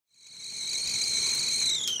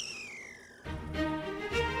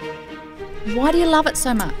Why do you love it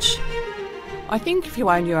so much? I think if you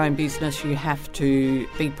own your own business, you have to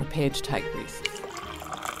be prepared to take risks.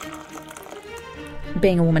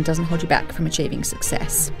 Being a woman doesn't hold you back from achieving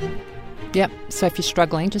success. Yep, so if you're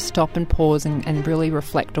struggling, just stop and pause and really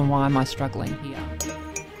reflect on why am I struggling here.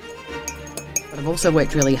 But I've also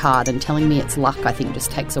worked really hard, and telling me it's luck, I think, just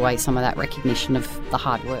takes away some of that recognition of the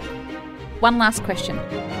hard work. One last question.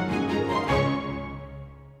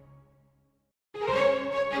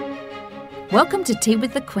 Welcome to Tea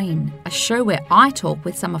with the Queen, a show where I talk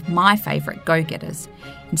with some of my favourite go-getters,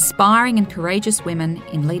 inspiring and courageous women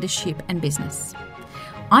in leadership and business.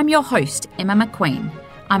 I'm your host, Emma McQueen.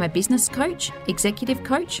 I'm a business coach, executive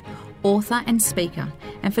coach, author and speaker,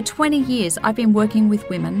 and for 20 years I've been working with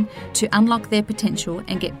women to unlock their potential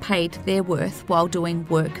and get paid their worth while doing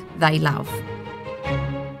work they love.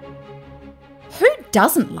 Who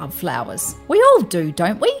doesn't love flowers? We all do,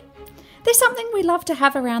 don't we? They're something we love to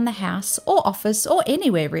have around the house or office or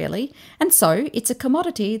anywhere really, and so it's a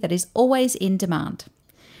commodity that is always in demand.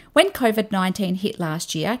 When COVID-19 hit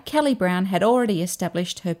last year, Kelli Brown had already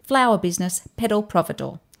established her flower business,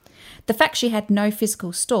 Petal. The fact she had no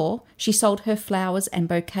physical store, she sold her flowers and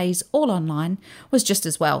bouquets all online, was just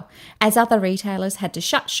as well, as other retailers had to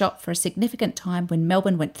shut shop for a significant time when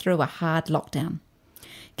Melbourne went through a hard lockdown.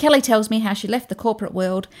 Kelli tells me how she left the corporate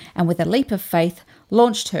world and with a leap of faith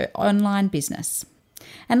launched her online business.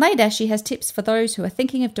 And later she has tips for those who are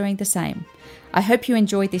thinking of doing the same. I hope you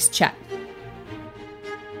enjoyed this chat.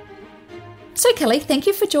 So Kelli, thank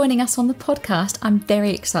you for joining us on the podcast. I'm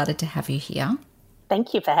very excited to have you here.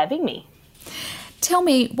 Thank you for having me. Tell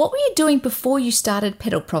me, what were you doing before you started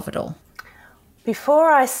Petal Providore? Before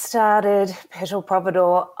I started Petal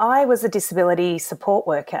Providore, I was a disability support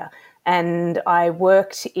worker, and I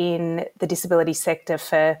worked in the disability sector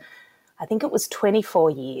for, I think it was 24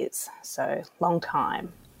 years, so long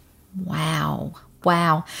time. Wow.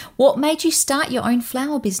 What made you start your own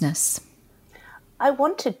flower business? I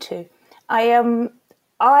wanted to.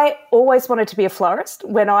 I always wanted to be a florist.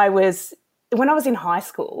 When I was in high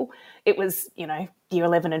school, it was, year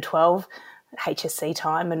 11 and 12, HSC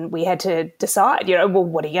time, and we had to decide, well,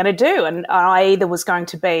 what are you going to do? And I either was going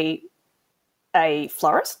to be a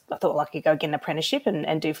florist. I thought, well, I could go get an apprenticeship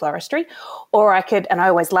and do floristry, or I could, and I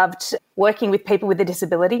always loved working with people with a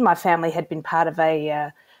disability. My family had been part of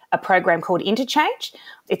a program called Interchange.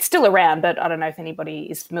 It's still around, but I don't know if anybody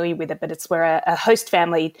is familiar with it, but it's where a host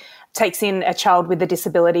family takes in a child with a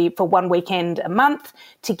disability for one weekend a month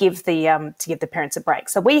to give the parents a break.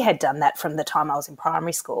 So we had done that from the time I was in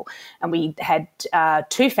primary school, and we had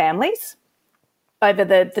 2 families over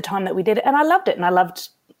the time that we did it, and I loved it, and I loved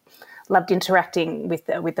interacting with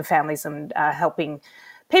the families and helping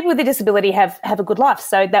people with a disability have a good life.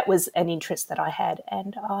 So that was an interest that I had,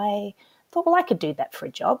 and I thought, well, I could do that for a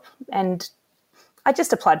job. And I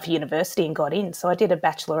just applied for university and got in. So I did a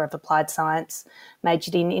Bachelor of Applied Science,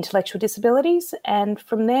 majored in intellectual disabilities, and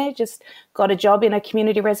from there just got a job in a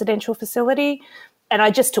community residential facility, and I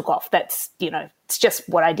just took off. That's, it's just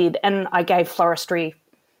what I did. And I gave floristry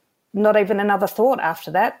not even another thought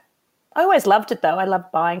after that. I always loved it though. I loved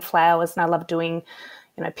buying flowers, and I loved doing,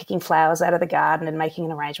 picking flowers out of the garden and making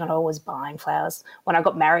an arrangement. I was buying flowers. When I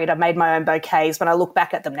got married, I made my own bouquets. When I look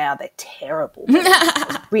back at them now, they're terrible.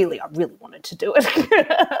 I really wanted to do it.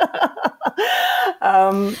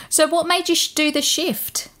 So what made you do the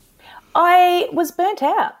shift? I was burnt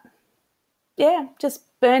out. Yeah, just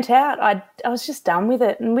burnt out. I was just done with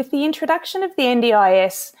it. And with the introduction of the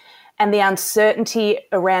NDIS and the uncertainty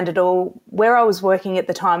around it all, where I was working at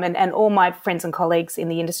the time and all my friends and colleagues in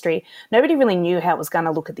the industry, nobody really knew how it was going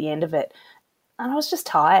to look at the end of it. And I was just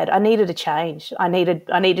tired. I needed a change. I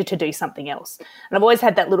needed to do something else. And I've always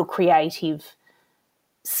had that little creative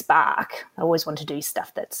spark. I always want to do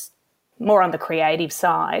stuff that's more on the creative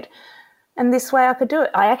side. And this way I could do it.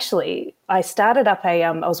 I started up I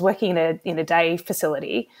was working in a day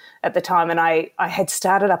facility at the time, and I had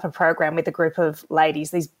started up a program with a group of ladies,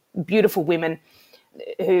 these beautiful women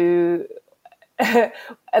who there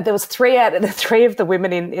was 3 out of the 3 of the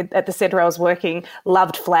women at the centre I was working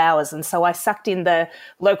loved flowers, and so I sucked in the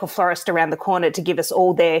local florist around the corner to give us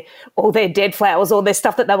all their dead flowers, all their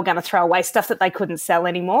stuff that they were going to throw away, stuff that they couldn't sell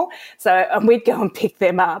anymore. So we'd go and pick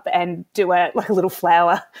them up and do a little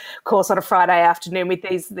flower course on a Friday afternoon with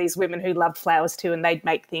these women who loved flowers too, and they'd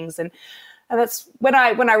make things. And that's when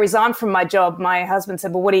I resigned from my job, my husband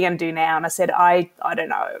said, well, what are you going to do now? And I said, I don't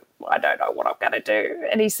know. I don't know what I'm going to do.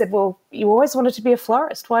 And he said, well, you always wanted to be a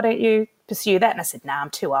florist. Why don't you pursue that? And I said, I'm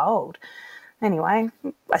too old. Anyway,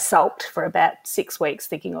 I sulked for about 6 weeks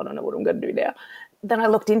thinking, I don't know what I'm going to do now. then I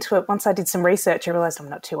looked into it. Once I did some research, I realised I'm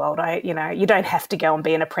not too old. You don't have to go and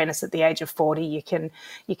be an apprentice at the age of 40. You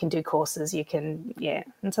can do courses. And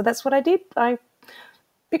so that's what I did. I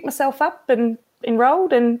picked myself up and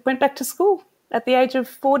enrolled and went back to school at the age of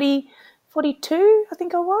 42, I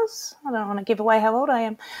think I was. I don't want to give away how old I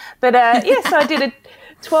am. But, so I did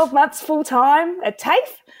 12 months full-time at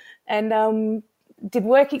TAFE and did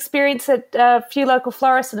work experience at a few local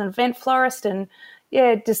florists and an event florist and,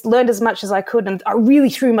 just learned as much as I could, and I really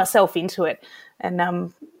threw myself into it. And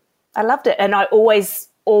I loved it. And I always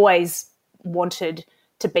wanted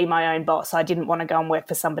to be my own boss. I didn't want to go and work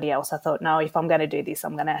for somebody else. I thought, no, if I'm going to do this,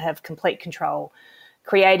 I'm going to have complete control,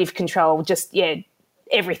 creative control, just,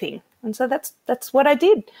 everything. And so that's what I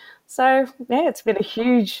did. So, it's been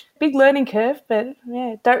a big learning curve, but,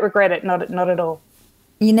 don't regret it, not at all.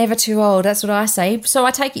 You're never too old, that's what I say. So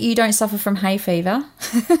I take it you don't suffer from hay fever?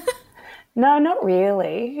 No, not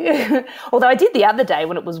really. Although I did the other day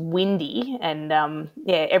when it was windy and,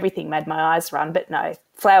 everything made my eyes run. But no,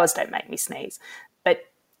 flowers don't make me sneeze. But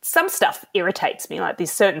some stuff irritates me, like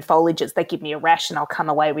these certain foliages, they give me a rash and I'll come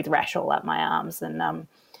away with rash all up my arms. And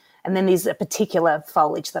then there's a particular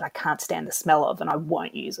foliage that I can't stand the smell of and I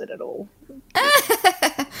won't use it at all.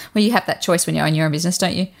 Well, you have that choice when you own your own business,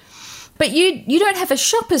 don't you? But you don't have a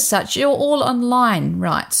shop as such. You're all online,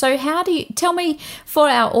 right? So how do you, tell me for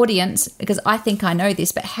our audience, because I think I know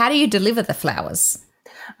this, but how do you deliver the flowers?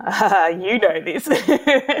 You know this.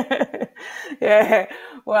 Yeah.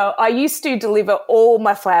 Well, I used to deliver all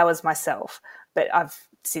my flowers myself, but I've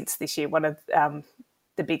since this year, one of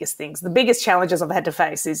the biggest challenges I've had to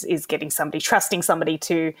face is trusting somebody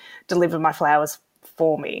to deliver my flowers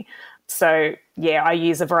for me. So, I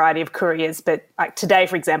use a variety of couriers, but like today,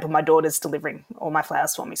 for example, my daughter's delivering all my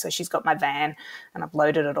flowers for me. So she's got my van and I've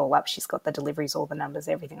loaded it all up. She's got the deliveries, all the numbers,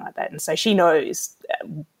 everything like that. And so she knows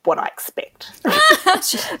what I expect.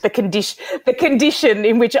 The condition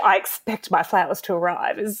in which I expect my flowers to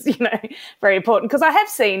arrive is, very important. Because I have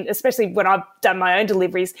seen, especially when I've done my own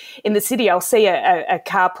deliveries in the city, I'll see a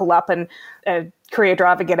car pull up and a courier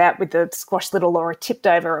driver get out with a squashed little or a tipped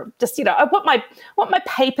over, or just, I want my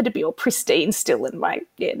paper to be all pristine still and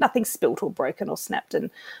nothing spilt or broken or snapped. And,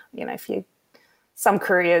 some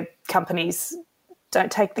courier companies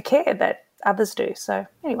don't take the care that others do. So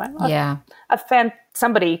anyway, I've found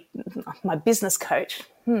somebody, my business coach,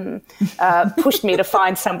 pushed me to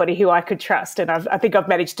find somebody who I could trust. And I think I've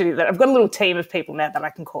managed to do that. I've got a little team of people now that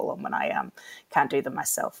I can call on when I can't do them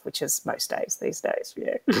myself, which is most days these days.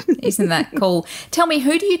 Yeah. Isn't that cool? Tell me,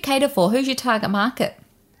 who do you cater for? Who's your target market?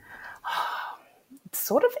 It's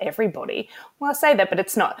sort of everybody. Well, I say that, but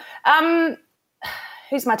it's not.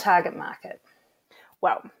 Who's my target market?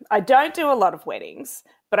 Well, I don't do a lot of weddings,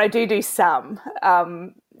 but I do some.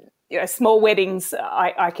 Small weddings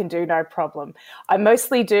I can do no problem. I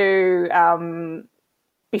mostly do,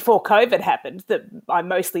 before COVID happened, I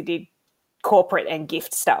mostly did corporate and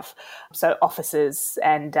gift stuff. So offices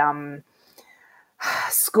and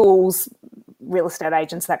schools, real estate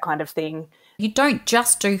agents, that kind of thing. You don't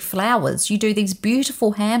just do flowers. You do these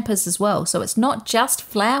beautiful hampers as well. So it's not just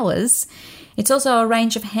flowers. It's also a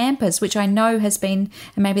range of hampers, which I know has been,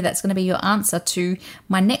 and maybe that's going to be your answer to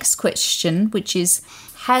my next question, which is,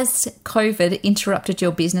 has COVID interrupted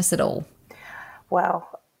your business at all?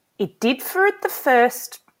 Well, it did for the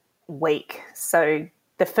first week. So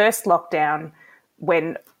the first lockdown,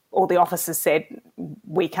 when all the officers said,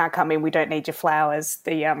 we can't come in, we don't need your flowers,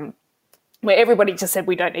 where everybody just said,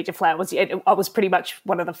 we don't need your flowers, I was pretty much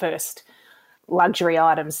one of the first luxury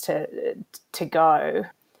items to go.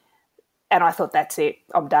 And I thought, that's it,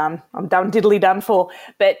 I'm done, diddly done for.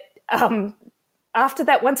 But after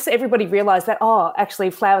that, once everybody realised that, actually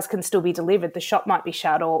flowers can still be delivered, the shop might be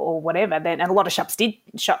shut or whatever, then, and a lot of shops did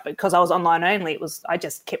shut because I was online only, I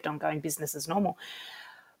just kept on going business as normal.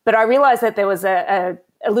 But I realised that there was a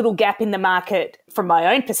little gap in the market from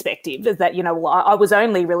my own perspective, is that, I was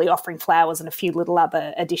only really offering flowers and a few little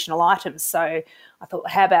other additional items. So I thought,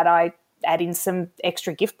 how about I add in some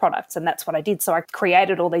extra gift products? And that's what I did. So I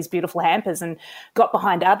created all these beautiful hampers and got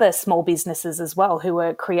behind other small businesses as well who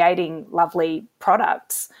were creating lovely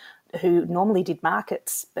products who normally did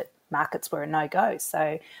markets, but markets were a no-go.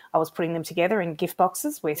 So I was putting them together in gift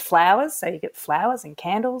boxes with flowers. So you get flowers and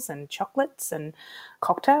candles and chocolates and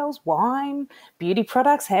cocktails, wine, beauty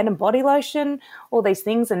products, hand and body lotion, all these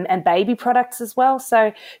things, and baby products as well.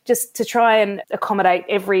 So just to try and accommodate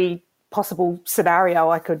every possible scenario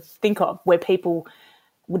I could think of where people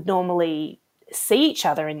would normally see each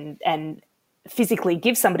other and physically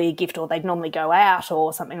give somebody a gift, or they'd normally go out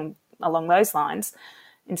or something along those lines.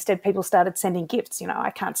 Instead, people started sending gifts. I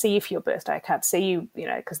can't see you for your birthday. I can't see you,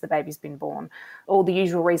 because the baby's been born. All the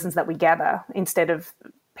usual reasons that we gather, instead of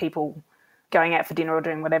people going out for dinner or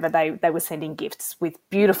doing whatever, they were sending gifts with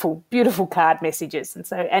beautiful, beautiful card messages.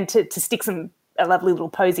 And to stick a lovely little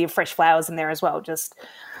posy of fresh flowers in there as well.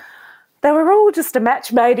 They were all just a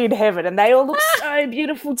match made in heaven, and they all look so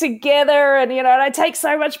beautiful together. And, and I take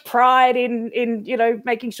so much pride in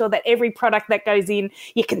making sure that every product that goes in,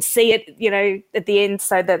 you can see it, at the end,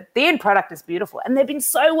 so that the end product is beautiful. And they've been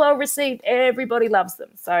so well received. Everybody loves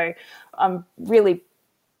them. So I'm really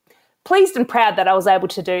pleased and proud that I was able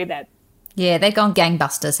to do that. Yeah, they've gone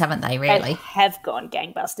gangbusters, haven't they, really? They have gone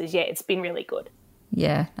gangbusters. Yeah, it's been really good.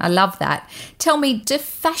 Yeah, I love that. Tell me, do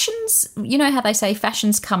fashions, how they say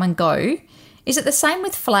fashions come and go, is it the same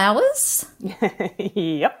with flowers?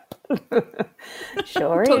 Yep.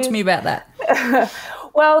 Sure Talk is. to me about that.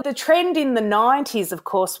 Well, the trend in the 90s, of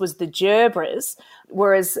course, was the gerbras,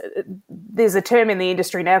 whereas there's a term in the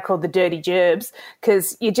industry now called the dirty gerbs,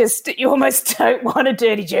 because you almost don't want a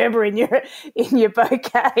dirty gerber in your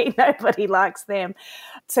bouquet. Nobody likes them.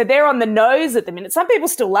 So they're on the nose at the minute. Some people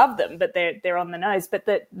still love them, but they're on the nose. But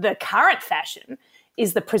the current fashion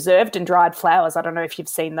is the preserved and dried flowers. I don't know if you've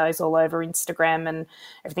seen those all over Instagram and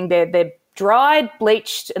everything. They're dried,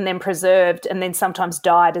 bleached, and then preserved, and then sometimes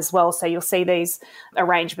dyed as well. So you'll see these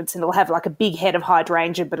arrangements, and it'll have like a big head of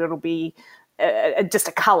hydrangea, but it'll be just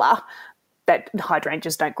a colour that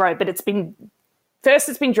hydrangeas don't grow. But it's been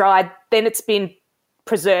dried, then it's been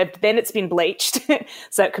preserved, then it's been bleached,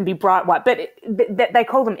 so it can be bright white. But they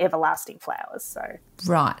call them everlasting flowers. So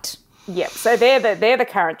right, yeah. So they're the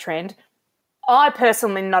current trend. I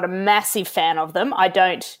personally am not a massive fan of them. I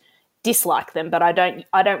don't dislike them, but I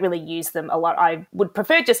don't really use them a lot. I would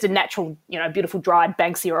prefer just a natural, beautiful dried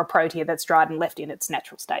Banksia or a Protea that's dried and left in its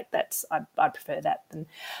natural state. I prefer that.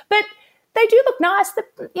 But they do look nice.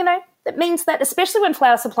 That means that, especially when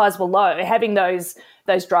flower supplies were low, having those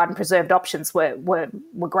dried and preserved options were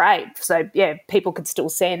great. So yeah, people could still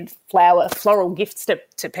send floral gifts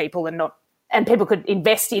to people and people could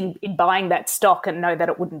invest in buying that stock and know that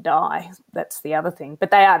it wouldn't die. That's the other thing. But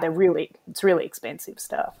it's really expensive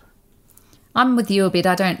stuff. I'm with you a bit.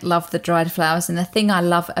 I don't love the dried flowers. And the thing I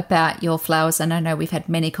love about your flowers, and I know we've had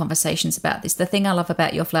many conversations about this, the thing I love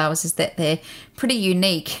about your flowers is that they're pretty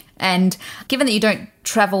unique. And given that you don't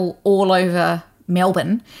travel all over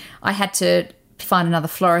Melbourne, I had to find another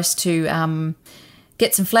florist to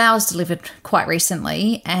get some flowers delivered quite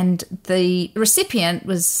recently. And the recipient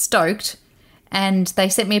was stoked, and they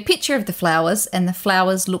sent me a picture of the flowers, and the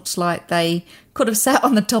flowers looked like they could have sat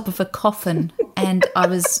on the top of a coffin. And I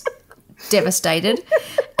was devastated.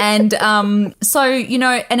 And so,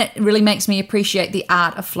 and it really makes me appreciate the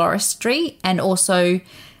art of floristry and also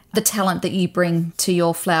the talent that you bring to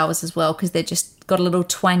your flowers as well, because they're just got a little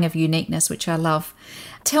twang of uniqueness, which I love.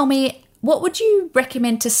 Tell me, what would you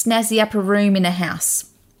recommend to snazzy up a room in a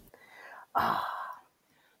house? Do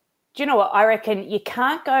you know what? I reckon you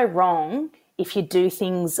can't go wrong if you do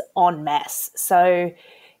things en masse. So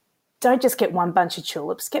don't just get one bunch of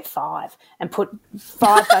tulips, get 5 and put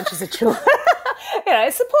 5 bunches of tulips.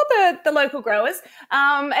 Support the local growers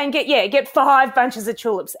and get 5 bunches of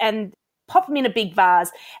tulips and pop them in a big vase.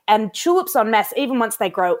 And tulips en masse, even once they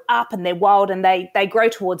grow up and they're wild and they grow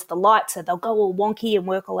towards the light, so they'll go all wonky and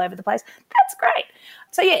work all over the place, that's great.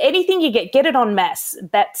 So yeah, anything you get it en masse.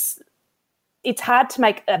 It's hard to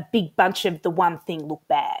make a big bunch of the one thing look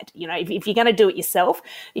bad. If you're going to do it yourself,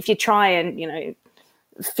 if you try and,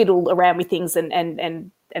 fiddle around with things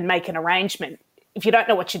and make an arrangement, if you don't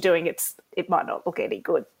know what you're doing, it might not look any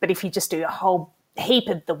good. But if you just do a whole heap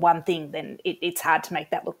of the one thing, then it's hard to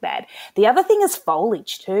make that look bad. The other thing is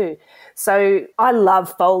foliage too. So I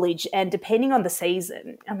love foliage, and depending on the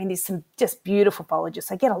season, there's some just beautiful foliages.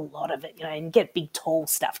 So get a lot of it, and get big tall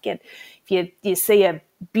stuff. If you see a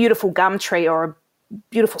beautiful gum tree or a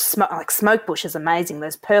beautiful smoke bush is amazing.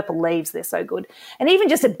 Those purple leaves, they're so good. And even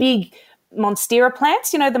just a big Monstera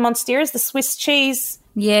plants, the Monsteras, the Swiss cheese.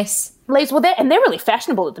 Yes. Leaves. Well, they're really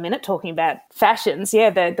fashionable at the minute, talking about fashions. Yeah,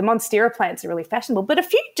 the Monstera plants are really fashionable. But a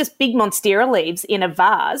few just big Monstera leaves in a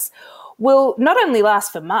vase will not only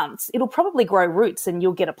last for months, it'll probably grow roots and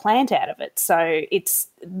you'll get a plant out of it. So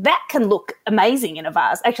that can look amazing in a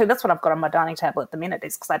vase. Actually, that's what I've got on my dining table at the minute,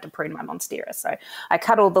 is because I had to prune my Monstera. So I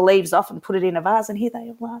cut all the leaves off and put it in a vase, and here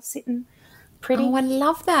they all are sitting pretty. Oh, I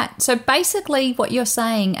love that. So basically what you're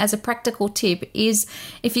saying as a practical tip is,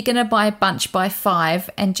 if you're going to buy a bunch, buy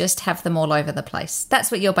 5 and just have them all over the place.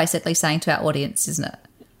 That's what you're basically saying to our audience, isn't it?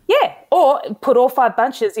 Yeah, or put all 5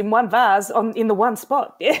 bunches in one vase in the one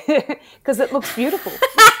spot, because it looks beautiful.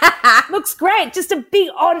 Looks great. Just a big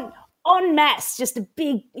en en masse, just a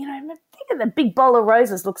big, think of the big bowl of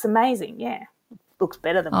roses looks amazing. Yeah, looks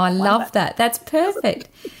better than I one, love but- that. That's perfect.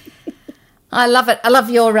 I love it. I love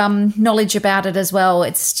your knowledge about it as well.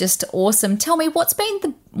 It's just awesome. Tell me, what's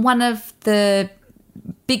been one of the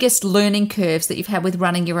biggest learning curves that you've had with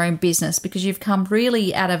running your own business? Because you've come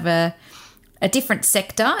really out of a different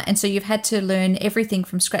sector, and so you've had to learn everything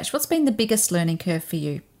from scratch. What's been the biggest learning curve for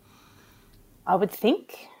you? I would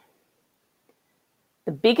think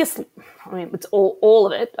the biggest, it's all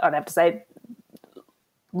of it, I'd have to say,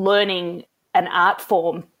 learning an art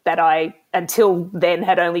form that I, until then,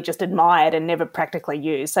 had only just admired and never practically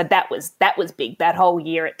used. So that was big. That whole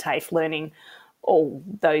year at TAFE, learning all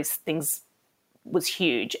those things was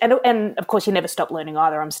huge. And of course, you never stop learning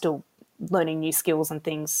either. I'm still learning new skills and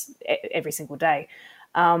things every single day.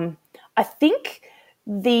 I think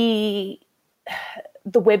the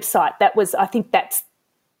website, I think that's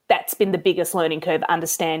been the biggest learning curve,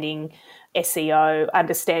 understanding SEO,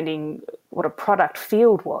 understanding what a product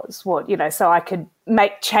field was, so I could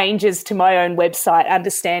make changes to my own website,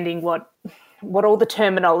 understanding what all the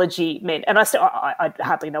terminology meant. And I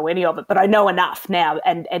hardly know any of it, but I know enough now.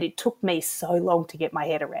 And it took me so long to get my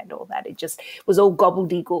head around all that. It just was all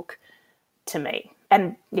gobbledygook to me.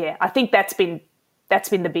 And yeah, I think that's been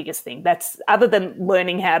the biggest thing. That's, other than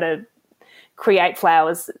learning how to create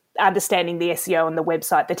flowers, understanding the SEO and the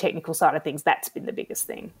website, the technical side of things, that's been the biggest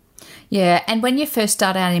thing. Yeah, and when you first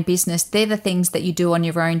start out in business, they're the things that you do on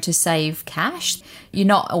your own to save cash. You're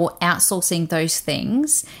not outsourcing those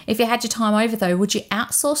things. If you had your time over, though, would you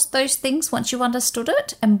outsource those things once you understood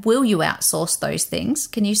it? And will you outsource those things?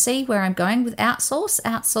 Can you see where I'm going with outsource?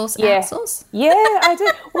 Yeah, I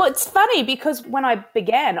do. Well, it's funny because when I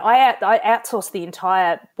began, I outsourced the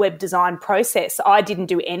entire web design process. I didn't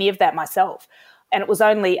do any of that myself. And it was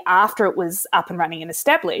only after it was up and running and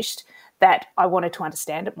established that I wanted to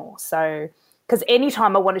understand it more. So, because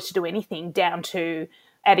anytime I wanted to do anything down to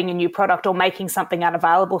adding a new product or making something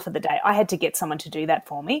unavailable for the day, I had to get someone to do that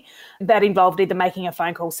for me. That involved either making a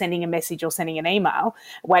phone call, sending a message, or sending an email,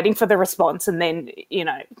 waiting for the response. And then,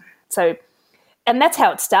 and that's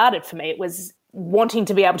how it started for me. It was wanting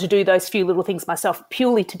to be able to do those few little things myself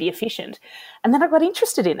purely to be efficient. And then I got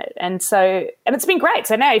interested in it. And it's been great.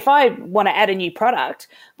 So now if I want to add a new product,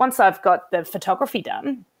 once I've got the photography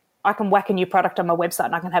done, I can whack a new product on my website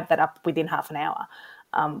and I can have that up within half an hour.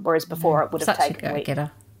 Whereas before it would have taken a week.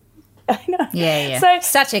 Go-getter. I know. Yeah. So,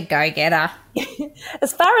 such a go-getter.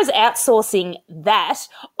 As far as outsourcing that,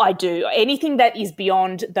 I do. Anything that is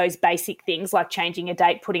beyond those basic things like changing a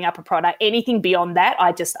date, putting up a product, anything beyond that,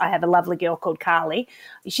 I have a lovely girl called Carly.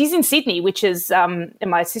 She's in Sydney, which is, and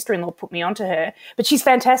my sister-in-law put me onto her, but she's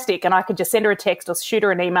fantastic and I could just send her a text or shoot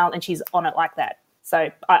her an email and she's on it like that.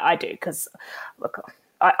 So I do, because, look,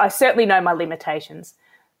 I certainly know my limitations,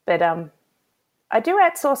 but I do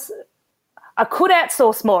outsource. I could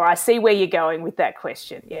outsource more. I see where you're going with that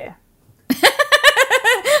question, yeah.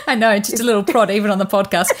 I know, just a little prod even on the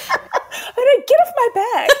podcast. I don't, get off my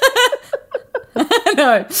back. I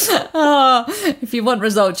know. Oh, if you want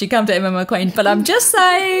results, you come to Emma McQueen. But I'm just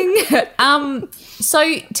saying.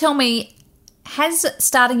 So tell me, has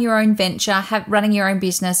starting your own venture, running your own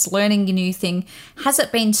business, learning a new thing, has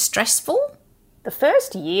it been stressful? The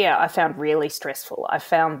first year I found really stressful. I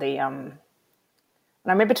found and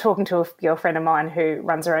I remember talking to a girlfriend of mine who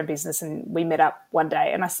runs her own business, and we met up one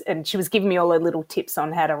day and she was giving me all her little tips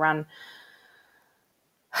on how to run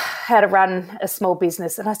a small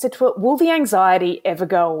business. And I said to her, will the anxiety ever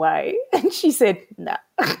go away? And she said, no,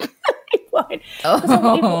 it won't.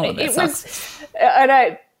 It was, I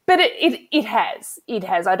know, but it has. It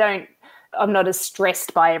has. I'm not as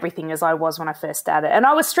stressed by everything as I was when I first started. And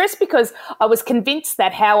I was stressed because I was convinced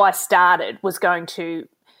that how I started was going to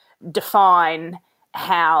define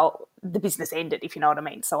how the business ended, if you know what I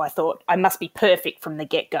mean. So I thought I must be perfect from the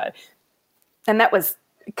get-go. And that was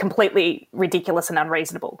completely ridiculous and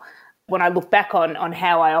unreasonable. When I look back on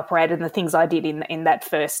how I operated and the things I did in that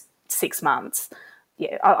first 6 months,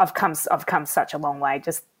 yeah, I've come such a long way.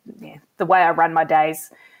 Just the way I run my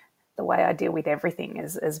days, the way I deal with everything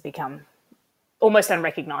has become almost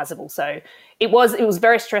unrecognisable. So it was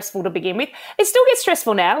very stressful to begin with. It still gets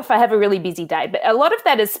stressful now if I have a really busy day, but a lot of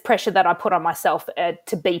that is pressure that I put on myself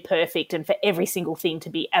to be perfect and for every single thing to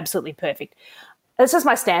be absolutely perfect. It's just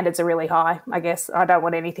my standards are really high, I guess. I don't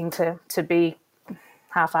want anything to be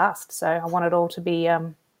half-assed, so I want it all to be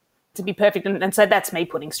perfect, and so that's me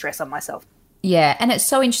putting stress on myself. Yeah, and it's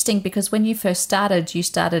so interesting because when you first started,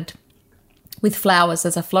 with flowers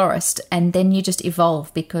as a florist, and then you just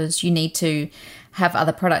evolve because you need to have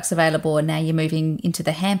other products available, and now you're moving into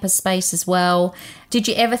the hamper space as well. Did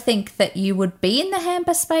you ever think that you would be in the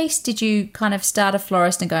hamper space? Did you kind of start a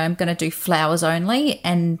florist and go, I'm going to do flowers only,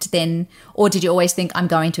 and then, or did you always think I'm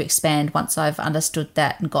going to expand once I've understood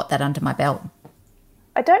that and got that under my belt?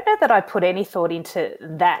 I don't know that I put any thought into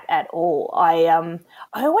that at all. I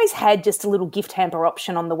always had just a little gift hamper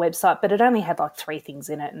option on the website, but it only had like 3 things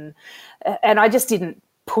in it, and I just didn't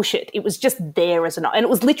push it. It was just there as and it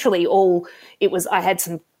was literally all it was. I had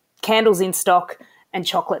some candles in stock and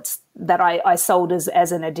chocolates that I sold as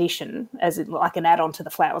an addition, as in like an add-on to the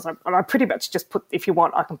flowers. And I pretty much just put, if you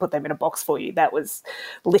want, I can put them in a box for you. That was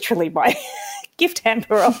literally my gift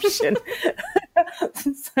hamper option.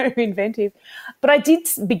 So inventive. But I did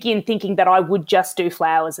begin thinking that I would just do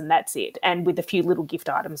flowers and that's it, and with a few little gift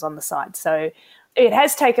items on the side. So it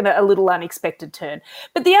has taken a little unexpected turn.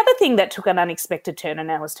 But the other thing that took an unexpected turn and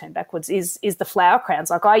now has turned backwards is the flower crowns.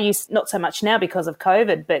 Like I use, not so much now because of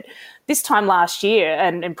COVID, but this time last year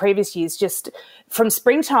and previous years, just from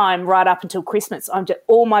springtime right up until Christmas,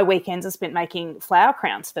 all my weekends are spent making flower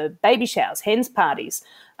crowns for baby showers, hens parties,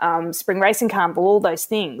 spring racing carnival, all those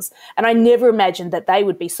things. And I never imagined that they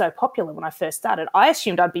would be so popular when I first started. I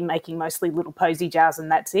assumed I'd be making mostly little posy jars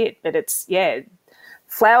and that's it. But it's,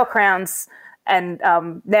 flower crowns and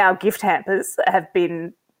now gift hampers have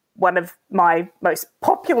been one of my most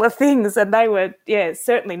popular things, and they were,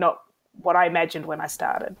 certainly not what I imagined when I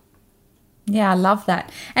started. Yeah, I love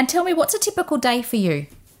that. And tell me, what's a typical day for you?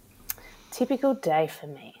 Typical day for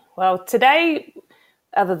me. Well, today,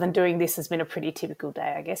 other than doing this, has been a pretty typical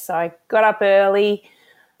day, I guess. So I got up early.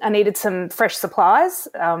 I needed some fresh supplies.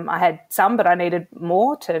 I had some, but I needed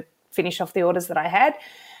more to finish off the orders that I had.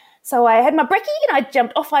 So I had my brekkie and I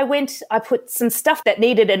jumped off. I put some stuff that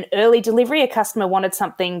needed an early delivery. A customer wanted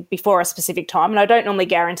something before a specific time, and I don't normally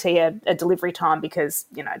guarantee a delivery time because,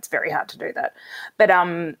 it's very hard to do that. But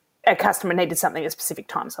a customer needed something at a specific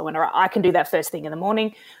time. So I went, all right, I can do that first thing in the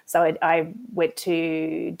morning. So I went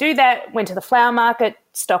to do that, went to the flower market,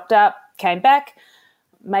 stocked up, came back,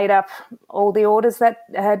 made up all the orders that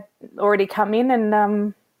had already come in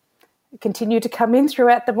and continued to come in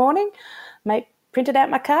throughout the morning, printed out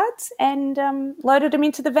my cards and loaded them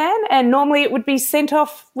into the van. And normally it would be sent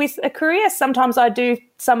off with a courier. Sometimes I do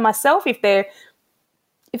some myself if I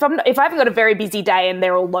haven't got a very busy day and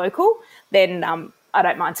they're all local, then I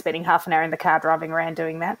don't mind spending half an hour in the car driving around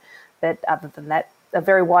doing that. But other than that, a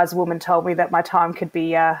very wise woman told me that my time could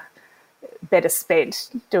be better spent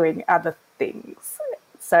doing other things.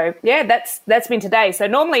 So that's been today. So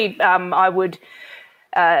normally I would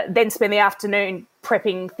then spend the afternoon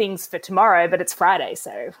prepping things for tomorrow, but it's Friday,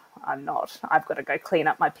 so I'm not. I've got to go clean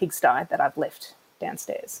up my pigsty that I've left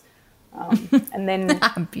downstairs. And then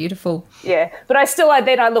beautiful. Yeah, but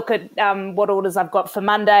I look at what orders I've got for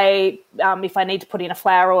Monday. If I need to put in a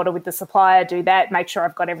flower order with the supplier, do that, make sure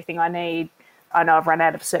I've got everything I need. I know I've run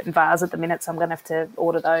out of certain vase at the minute, so I'm going to have to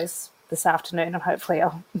order those this afternoon, and hopefully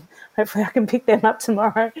I can pick them up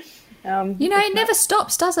tomorrow. It never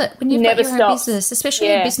stops, does it? When you've got your own business, especially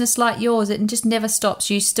a business like yours, it just never stops.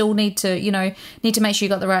 You still need to make sure you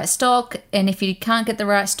got the right stock. And if you can't get the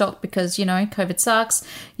right stock because, COVID sucks,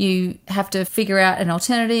 you have to figure out an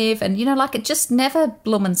alternative. And, it just never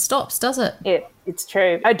bloomin' stops, does it? Yeah, it's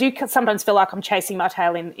true. I do sometimes feel like I'm chasing my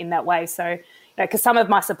tail in that way. So, because some of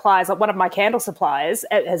my suppliers, like one of my candle suppliers,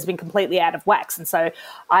 has been completely out of wax, and so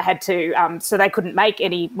I had to, so they couldn't make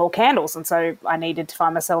any more candles, and so I needed to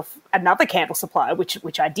find myself another candle supplier,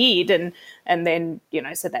 which I did, and then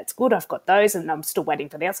so that's good. I've got those, and I'm still waiting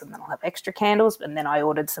for the others, and then I'll have extra candles, and then I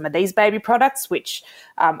ordered some of these baby products, which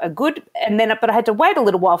are good, but I had to wait a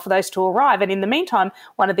little while for those to arrive, and in the meantime,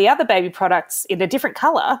 one of the other baby products in a different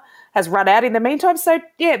colour has run out in the meantime. So,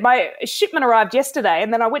 my shipment arrived yesterday,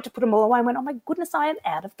 and then I went to put them all away and went, oh, my goodness, I am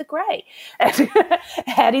out of the grey.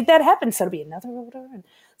 How did that happen? So it'll be another order. And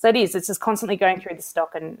so it is. It's just constantly going through the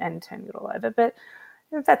stock and turning it all over. But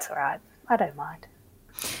that's all right. I don't mind.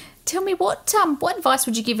 Tell me, what advice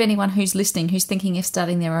would you give anyone who's listening, who's thinking of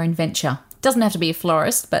starting their own venture? Doesn't have to be a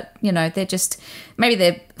florist, but, they're just, maybe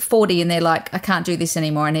they're 40 and they're like, I can't do this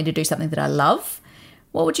anymore. I need to do something that I love.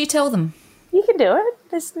 What would you tell them? You can do it.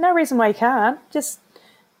 There's no reason why you can't. Just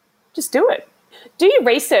do it. Do your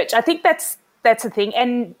research. I think that's the thing.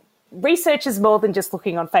 And research is more than just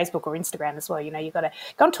looking on Facebook or Instagram as well. You've got to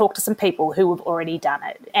go and talk to some people who have already done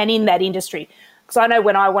it and in that industry. Because I know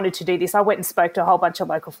when I wanted to do this, I went and spoke to a whole bunch of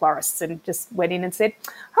local florists and just went in and said,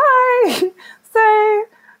 hi, so,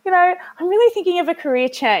 I'm really thinking of a career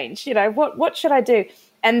change. What should I do?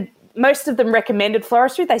 And most of them recommended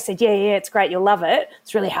floristry. They said, yeah, it's great, you'll love it.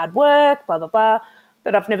 It's really hard work, blah, blah, blah.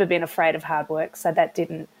 But I've never been afraid of hard work, so that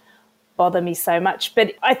didn't bother me so much.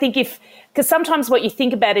 But I think because sometimes what you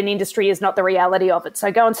think about in industry is not the reality of it.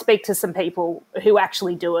 So go and speak to some people who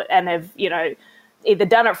actually do it and have, either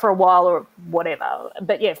done it for a while or whatever.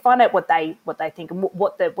 But yeah, find out what they think and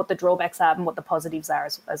what the drawbacks are and what the positives are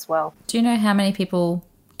as well. Do you know how many people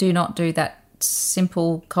do not do that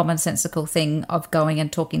simple, commonsensical thing of going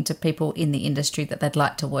and talking to people in the industry that they'd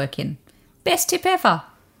like to work in? Best tip ever.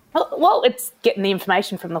 Well, it's getting the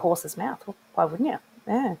information from the horse's mouth. Why wouldn't you?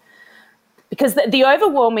 Yeah. Because the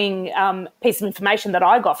overwhelming piece of information that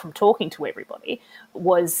I got from talking to everybody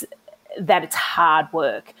was that it's hard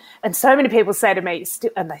work. And so many people say to me,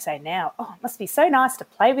 and they say now, oh, it must be so nice to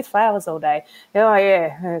play with flowers all day. Oh,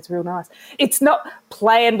 yeah, it's real nice. It's not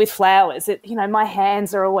playing with flowers. My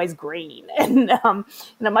hands are always green and,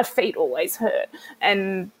 my feet always hurt.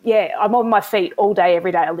 And, yeah, I'm on my feet all day,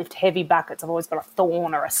 every day. I lift heavy buckets. I've always got a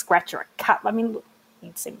thorn or a scratch or a cut. I mean, look, you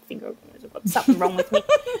can see my finger. I've got something wrong with me.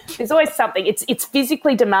 There's always something. It's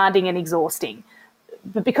physically demanding and exhausting.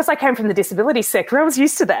 But because I came from the disability sector, I was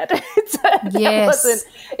used to that. It's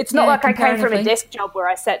not like I came from a desk job where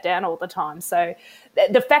I sat down all the time. So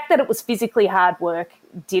the fact that it was physically hard work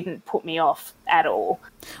didn't put me off at all.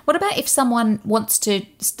 What about if someone wants to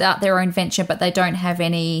start their own venture but they don't have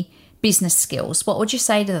any business skills? What would you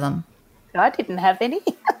say to them? I didn't have any.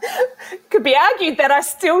 Could be argued that I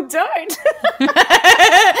still don't.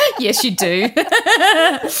 Yes, you do.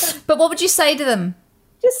 But what would you say to them?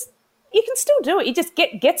 You can still do it. You just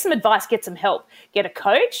get some advice, get some help, get a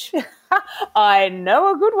coach. I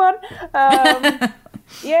know a good one.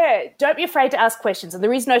 Yeah, don't be afraid to ask questions. And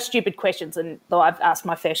there is no stupid questions, and though I've asked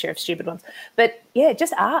my fair share of stupid ones. But, yeah,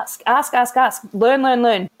 just ask. Learn.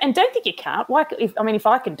 And don't think you can't. If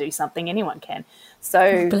I can do something, anyone can.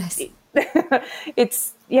 So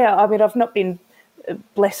I've not been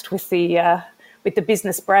blessed with the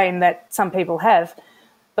business brain that some people have.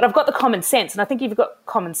 But I've got the common sense, and I think if you've got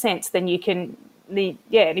common sense, then you can, and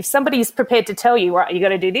if somebody's prepared to tell you, right, you got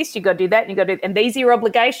to do this, you got to do that, and you got to do, and these are your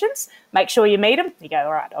obligations, make sure you meet them. You go,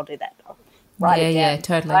 all right, I'll do that. I'll write it down. Yeah,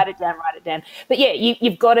 totally. Write it down. But yeah,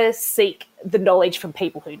 you've got to seek the knowledge from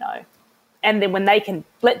people who know, and then when they can,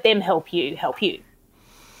 let them help you.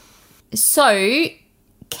 So,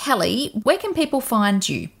 Kelli, where can people find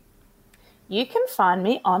you? You can find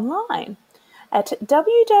me online at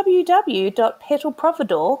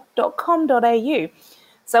www.petalprovidore.com.au.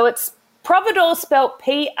 So it's Providore spelt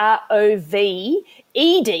Provedore,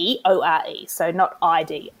 so not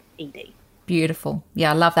I-D-E-D. Beautiful.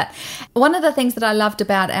 Yeah, I love that. One of the things that I loved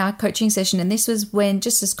about our coaching session, and this was when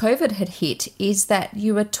just as COVID had hit, is that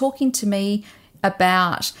you were talking to me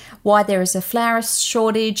about why there is a florist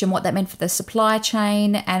shortage and what that meant for the supply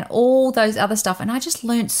chain and all those other stuff. And I just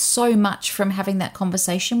learned so much from having that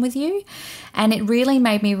conversation with you. And it really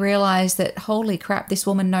made me realize that, holy crap, this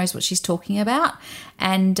woman knows what she's talking about,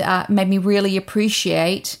 and made me really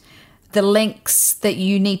appreciate the lengths that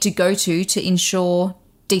you need to go to ensure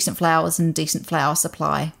decent flowers and decent flower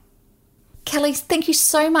supply. Kelli, thank you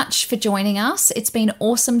so much for joining us. It's been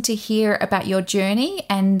awesome to hear about your journey,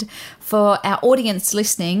 and for our audience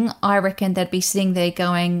listening, I reckon they'd be sitting there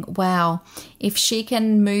going, wow, if she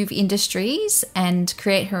can move industries and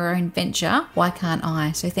create her own venture, why can't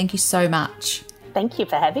I? So thank you so much. Thank you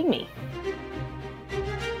for having me.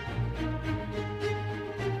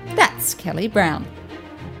 That's Kelli Brown.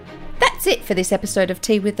 That's it for this episode of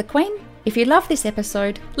Tea with the Queen. If you love this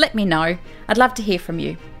episode, let me know. I'd love to hear from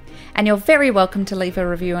you. And you're very welcome to leave a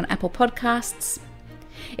review on Apple Podcasts.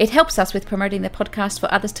 It helps us with promoting the podcast for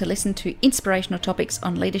others to listen to inspirational topics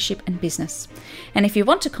on leadership and business. And if you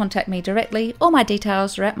want to contact me directly, all my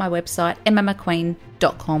details are at my website,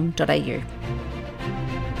 emmamcqueen.com.au.